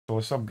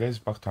What's up guys,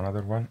 back to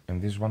another one. In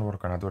this one we're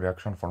gonna do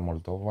reaction for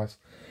Moldova's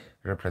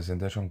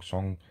representation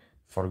song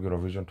for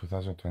Eurovision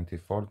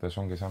 2024. The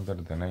song is under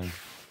the name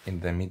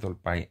In the Middle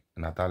by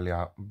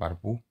Natalia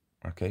Barbu.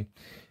 Okay,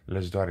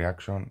 let's do a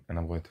reaction and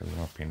I'm going to tell you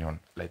my opinion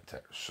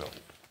later. So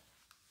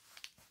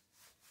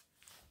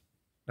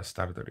let's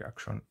start the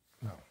reaction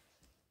now.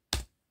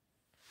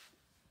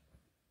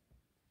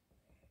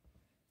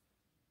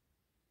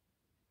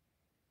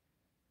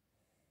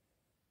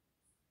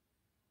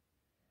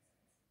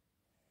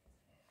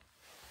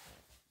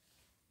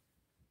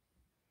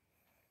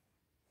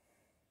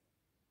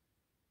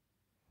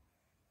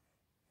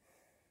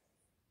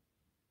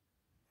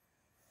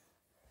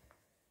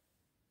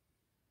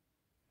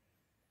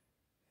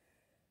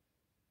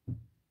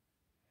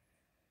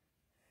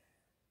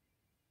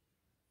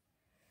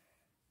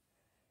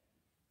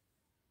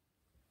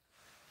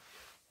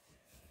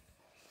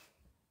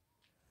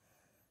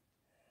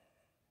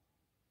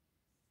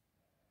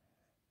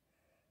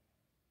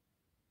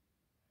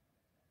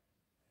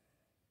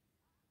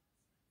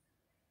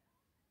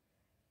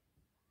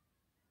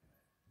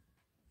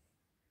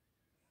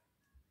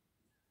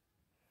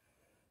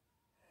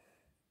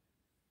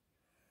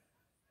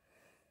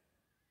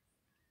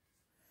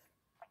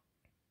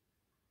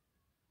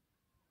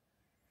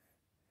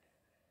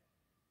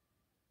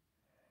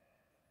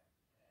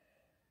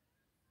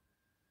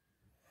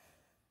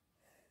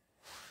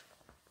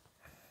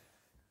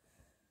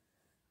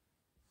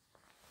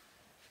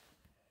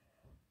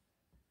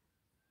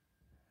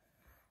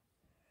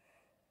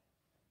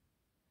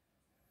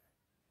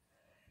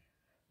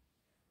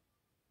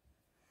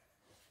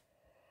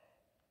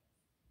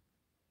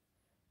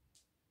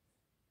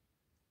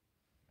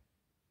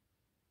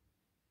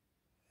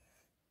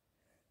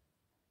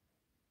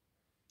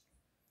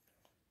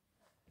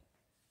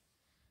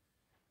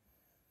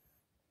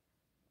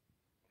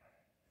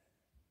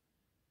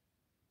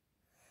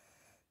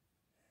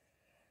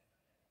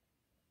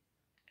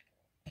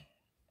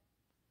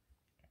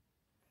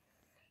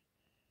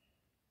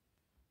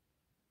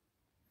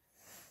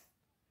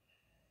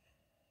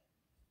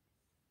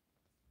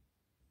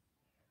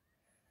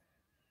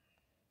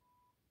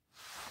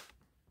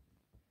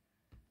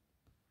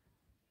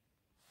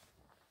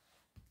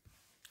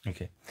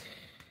 Okay,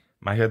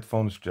 my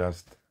headphones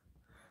just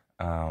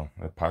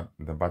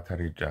the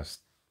battery just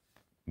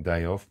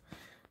die off,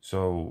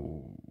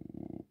 so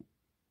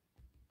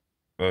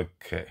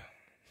okay,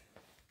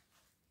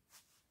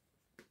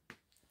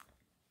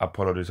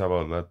 apologies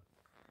about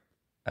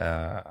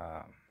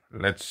that.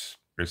 Let's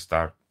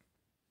restart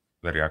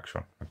the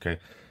reaction. Okay,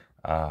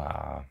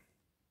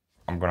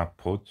 I'm gonna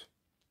put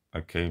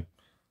the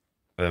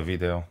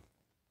video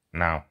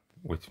now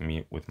with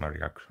my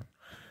reaction.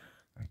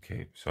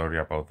 Okay, sorry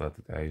about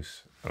that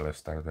guys. Let's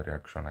start the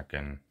reaction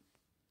again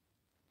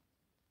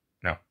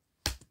now.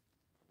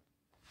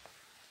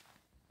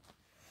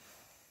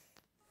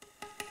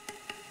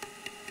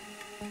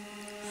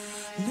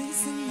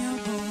 Listen your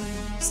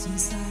voice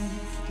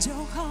inside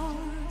your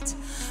heart,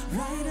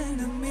 right in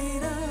the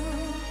middle.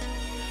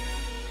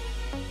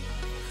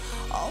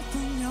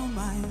 Open your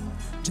mind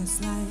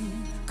just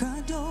like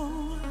a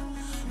door,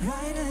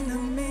 right in the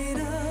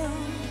middle.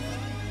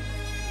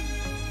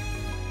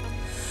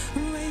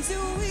 Raise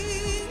your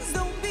wings,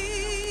 don't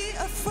be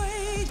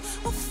afraid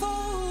of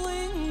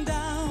falling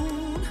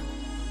down.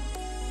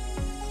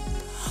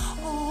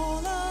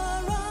 All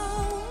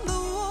around the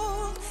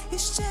world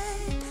is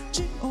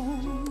changing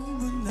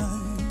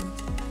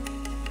overnight.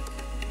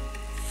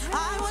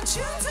 I want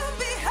you to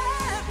be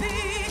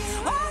happy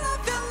all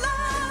of your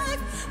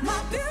life, my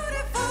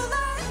beautiful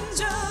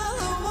angel,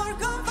 a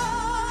work of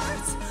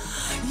art.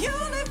 You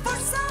live for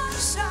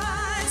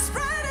sunshine,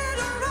 spread it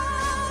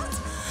around.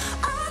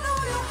 I know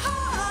your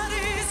heart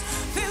is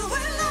filled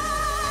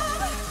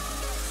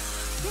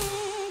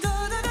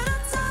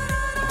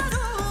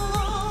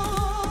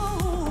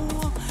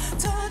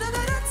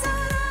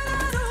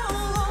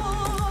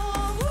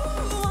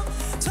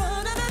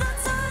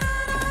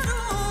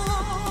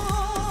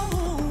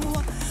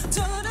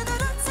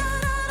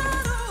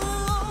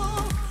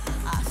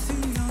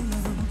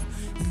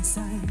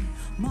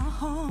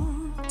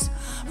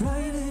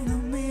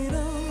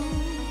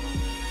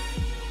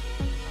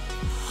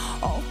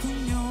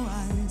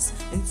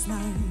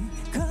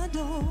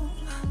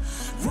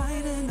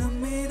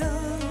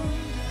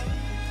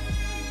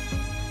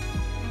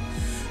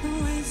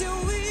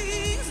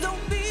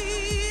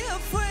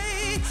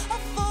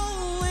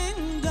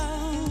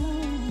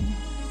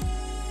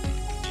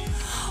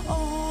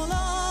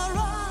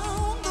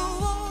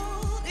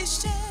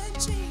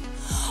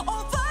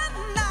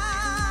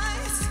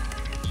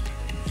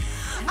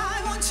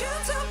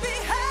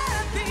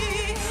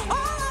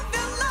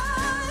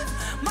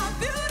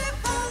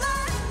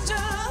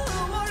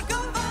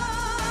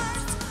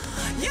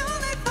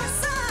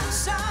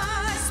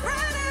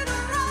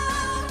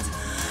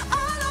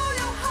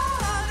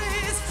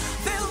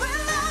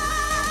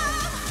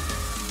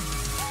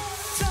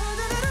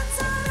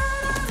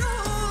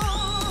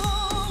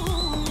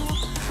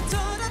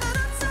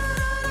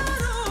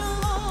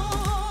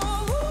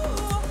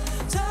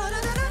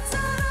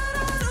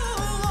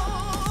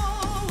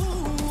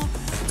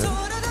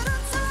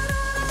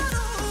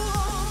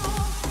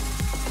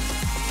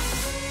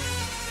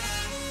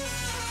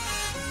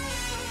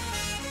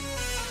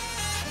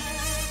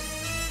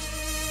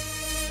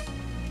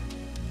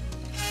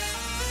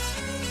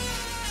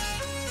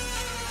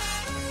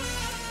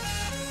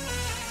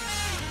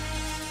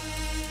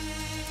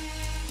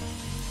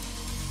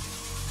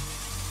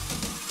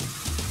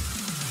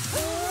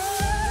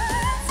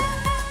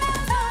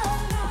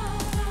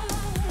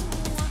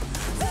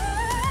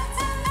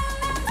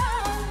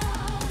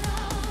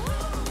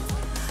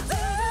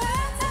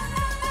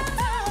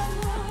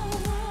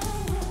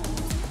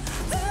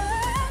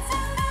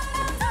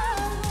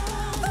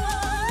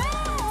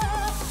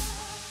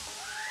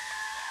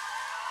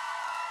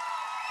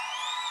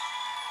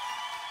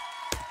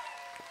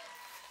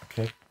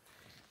Okay.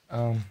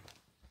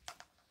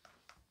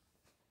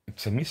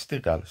 It's a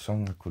mystical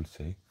song, I could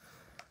say.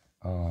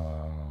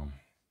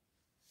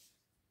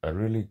 A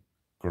really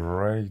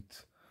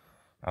great,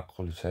 I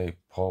could say,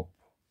 pop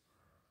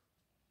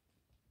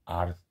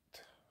art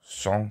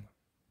song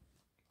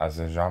as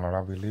a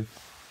genre, I believe.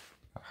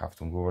 I have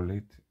to Google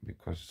it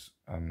because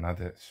I'm not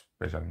a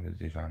special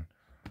musician.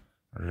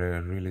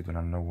 Really do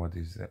not know what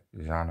is the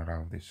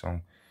genre of this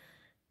song.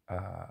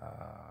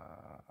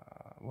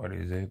 What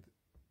is it?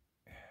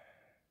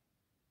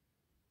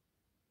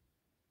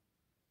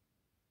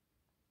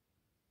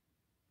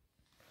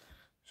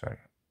 Sorry,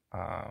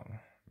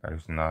 there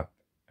is not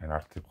an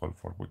article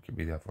for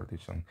Wikipedia for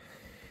this song,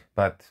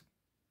 but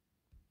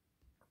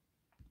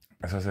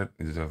as I said,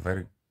 it's a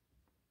very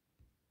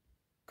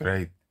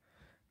great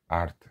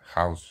art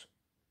house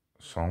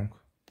song.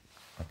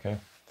 Okay,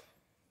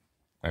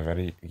 a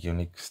very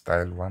unique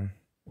style one.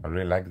 I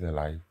really like the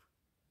live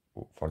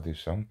for this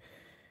song.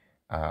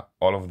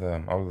 All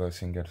the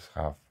singers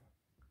have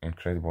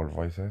incredible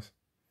voices.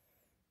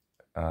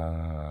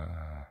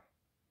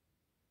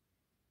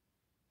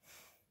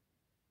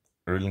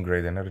 Really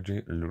great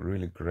energy,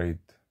 really great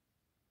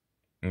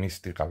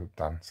mystical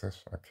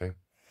dances. Okay.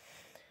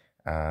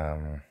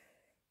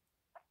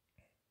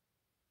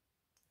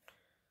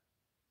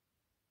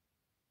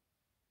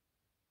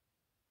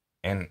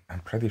 And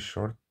I'm pretty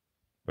sure,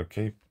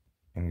 okay,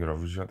 in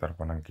Eurovision they're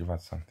gonna give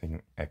us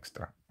something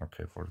extra,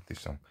 okay, for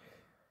this song.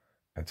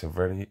 It's a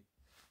very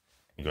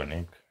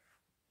unique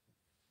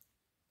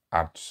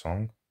art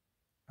song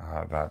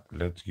that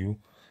lets you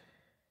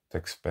to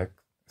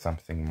expect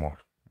something more,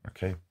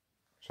 okay.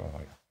 So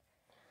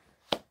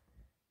yeah,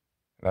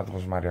 that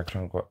was my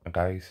reaction,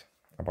 guys,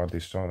 about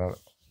this song.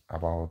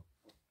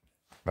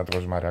 That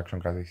was my reaction,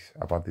 guys,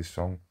 about this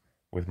song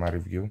with my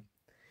review.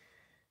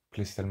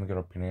 Please tell me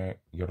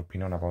your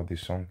opinion about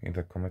this song in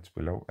the comments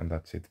below, and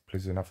that's it.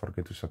 Please do not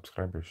forget to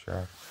subscribe or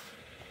share,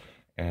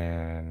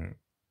 and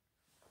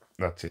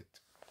that's it.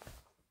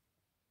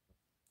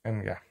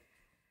 And yeah,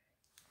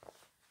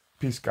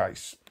 peace,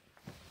 guys.